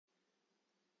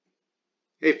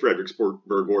Hey, Fredericksburg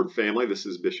Ward family, this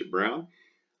is Bishop Brown.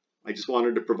 I just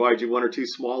wanted to provide you one or two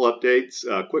small updates,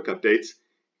 quick updates,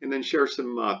 and then share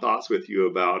some thoughts with you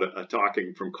about a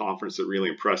talking from conference that really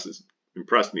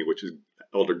impressed me, which is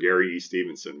Elder Gary E.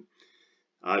 Stevenson.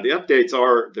 The updates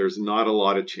are there's not a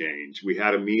lot of change. We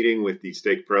had a meeting with the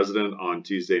stake president on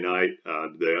Tuesday night,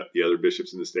 the other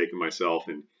bishops in the stake and myself,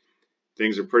 and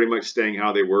things are pretty much staying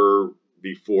how they were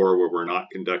before, where we're not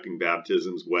conducting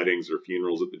baptisms, weddings, or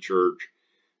funerals at the church.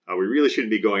 We really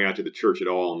shouldn't be going out to the church at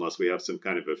all unless we have some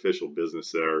kind of official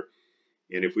business there.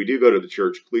 And if we do go to the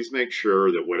church, please make sure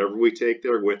that whatever we take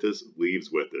there with us leaves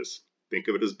with us. Think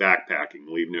of it as backpacking,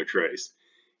 leave no trace.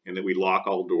 And that we lock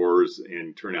all doors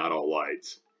and turn out all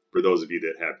lights, for those of you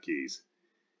that have keys.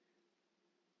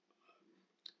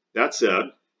 That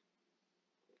said,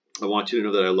 I want you to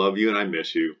know that I love you and I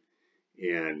miss you.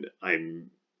 And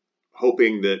I'm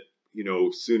hoping that,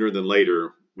 sooner than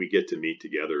later, we get to meet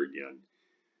together again.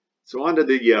 So on to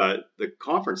the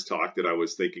conference talk that I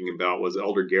was thinking about was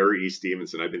Elder Gary E.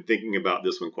 Stevenson. I've been thinking about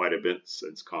this one quite a bit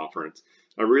since conference.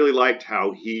 I really liked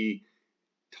how he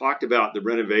talked about the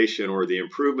renovation or the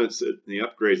improvements, the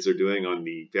upgrades they're doing on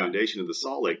the foundation of the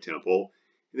Salt Lake Temple,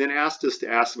 and then asked us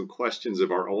to ask some questions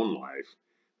of our own life,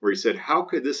 where he said, how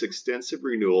could this extensive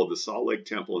renewal of the Salt Lake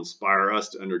Temple inspire us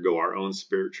to undergo our own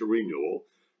spiritual renewal,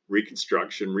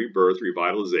 reconstruction, rebirth,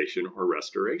 revitalization, or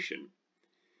restoration?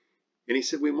 And he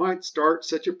said we might start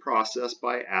such a process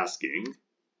by asking,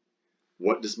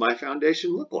 what does my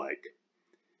foundation look like?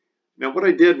 Now what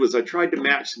I did was I tried to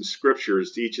match some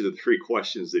scriptures to each of the three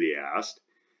questions that he asked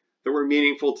that were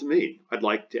meaningful to me. I'd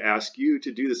like to ask you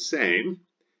to do the same.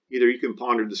 Either you can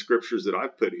ponder the scriptures that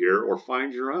I've put here or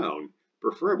find your own,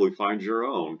 preferably find your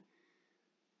own,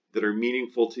 that are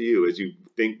meaningful to you as you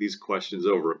think these questions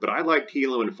over. But I liked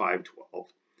Helaman 5:12.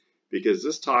 Because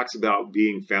this talks about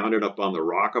being founded upon the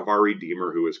rock of our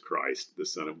Redeemer, who is Christ, the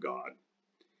Son of God.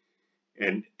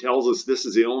 And tells us this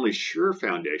is the only sure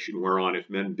foundation whereon if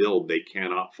men build, they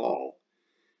cannot fall.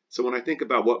 So when I think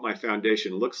about what my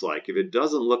foundation looks like, if it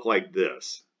doesn't look like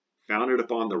this, founded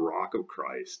upon the rock of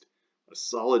Christ, a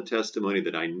solid testimony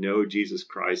that I know Jesus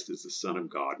Christ is the Son of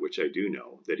God, which I do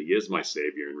know, that he is my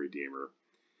Savior and Redeemer,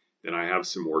 then I have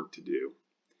some work to do.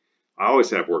 I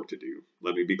always have work to do.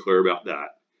 Let me be clear about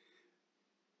that.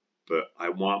 But I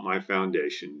want my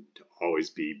foundation to always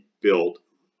be built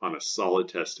on a solid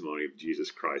testimony of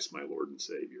Jesus Christ, my Lord and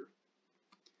Savior.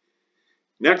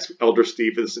 Next, Elder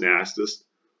Stevenson asked us,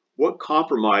 what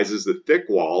compromises the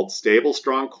thick-walled, stable,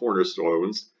 strong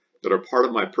cornerstones that are part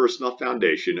of my personal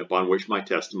foundation upon which my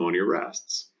testimony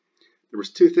rests? There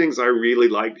was two things I really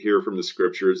liked here from the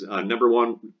scriptures. Number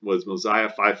one was Mosiah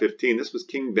 5:15. This was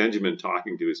King Benjamin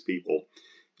talking to his people.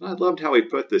 I loved how he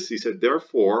put this. He said,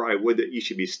 therefore, I would that ye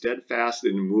should be steadfast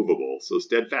and immovable. So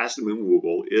steadfast and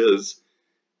immovable is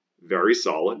very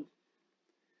solid,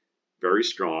 very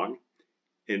strong,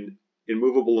 and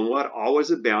immovable in what?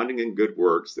 Always abounding in good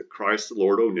works, that Christ the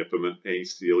Lord omnipotent may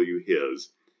seal you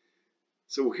his.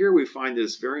 So here we find that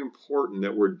it's very important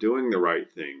that we're doing the right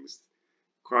things.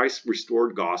 Christ's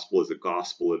restored gospel is a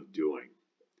gospel of doing.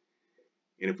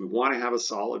 And if we want to have a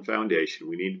solid foundation,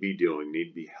 we need to be doing, need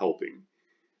to be helping.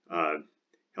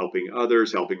 Helping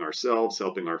others, helping ourselves,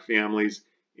 helping our families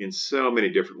in so many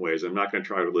different ways. I'm not going to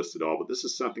try to list it all, but this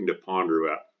is something to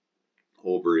ponder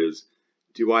over is,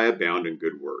 do I abound in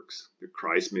good works, that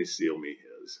Christ may seal me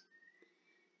his?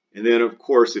 And then, of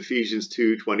course, Ephesians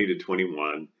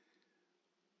 2:20-21,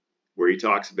 where he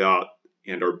talks about,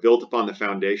 and are built upon the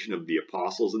foundation of the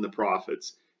apostles and the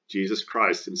prophets, Jesus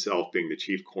Christ himself being the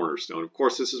chief cornerstone. Of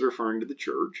course, this is referring to the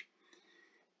church.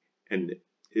 And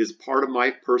is part of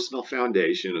my personal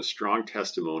foundation, a strong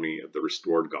testimony of the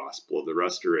restored gospel, of the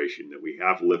restoration, that we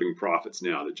have living prophets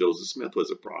now, that Joseph Smith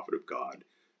was a prophet of God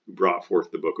who brought forth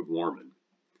the Book of Mormon.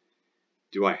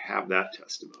 Do I have that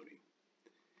testimony?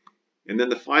 And then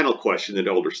the final question that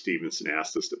Elder Stevenson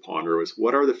asked us to ponder was,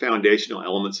 what are the foundational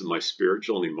elements of my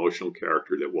spiritual and emotional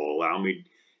character that will allow me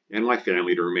and my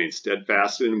family to remain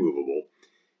steadfast and immovable,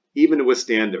 even to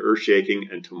withstand the earth-shaking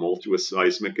and tumultuous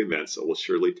seismic events that will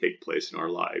surely take place in our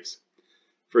lives?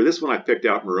 For this one, I picked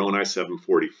out Moroni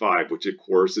 7:45, which of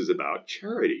course is about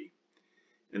charity.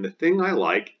 And the thing I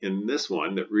like in this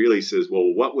one that really says,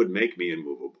 well, what would make me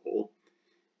immovable?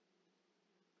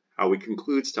 How he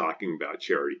concludes talking about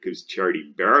charity, because charity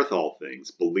beareth all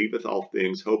things, believeth all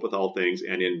things, hopeth all things,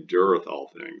 and endureth all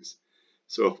things.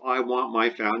 So if I want my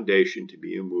foundation to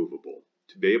be immovable,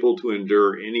 to be able to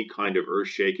endure any kind of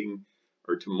earth-shaking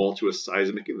or tumultuous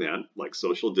seismic event like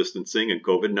social distancing and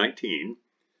COVID-19,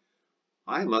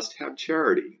 I must have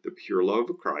charity, the pure love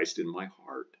of Christ in my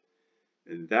heart.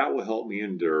 And that will help me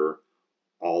endure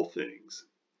all things.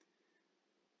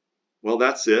 Well,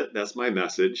 that's it. That's my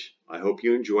message. I hope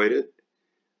you enjoyed it.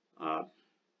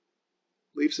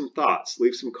 Leave some thoughts,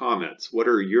 leave some comments. What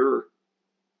are your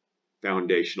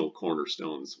foundational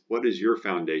cornerstones? What is your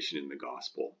foundation in the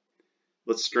gospel?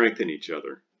 Let's strengthen each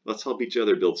other. Let's help each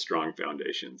other build strong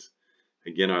foundations.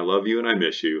 Again, I love you and I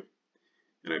miss you,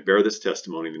 and I bear this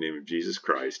testimony in the name of Jesus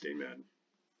Christ. Amen.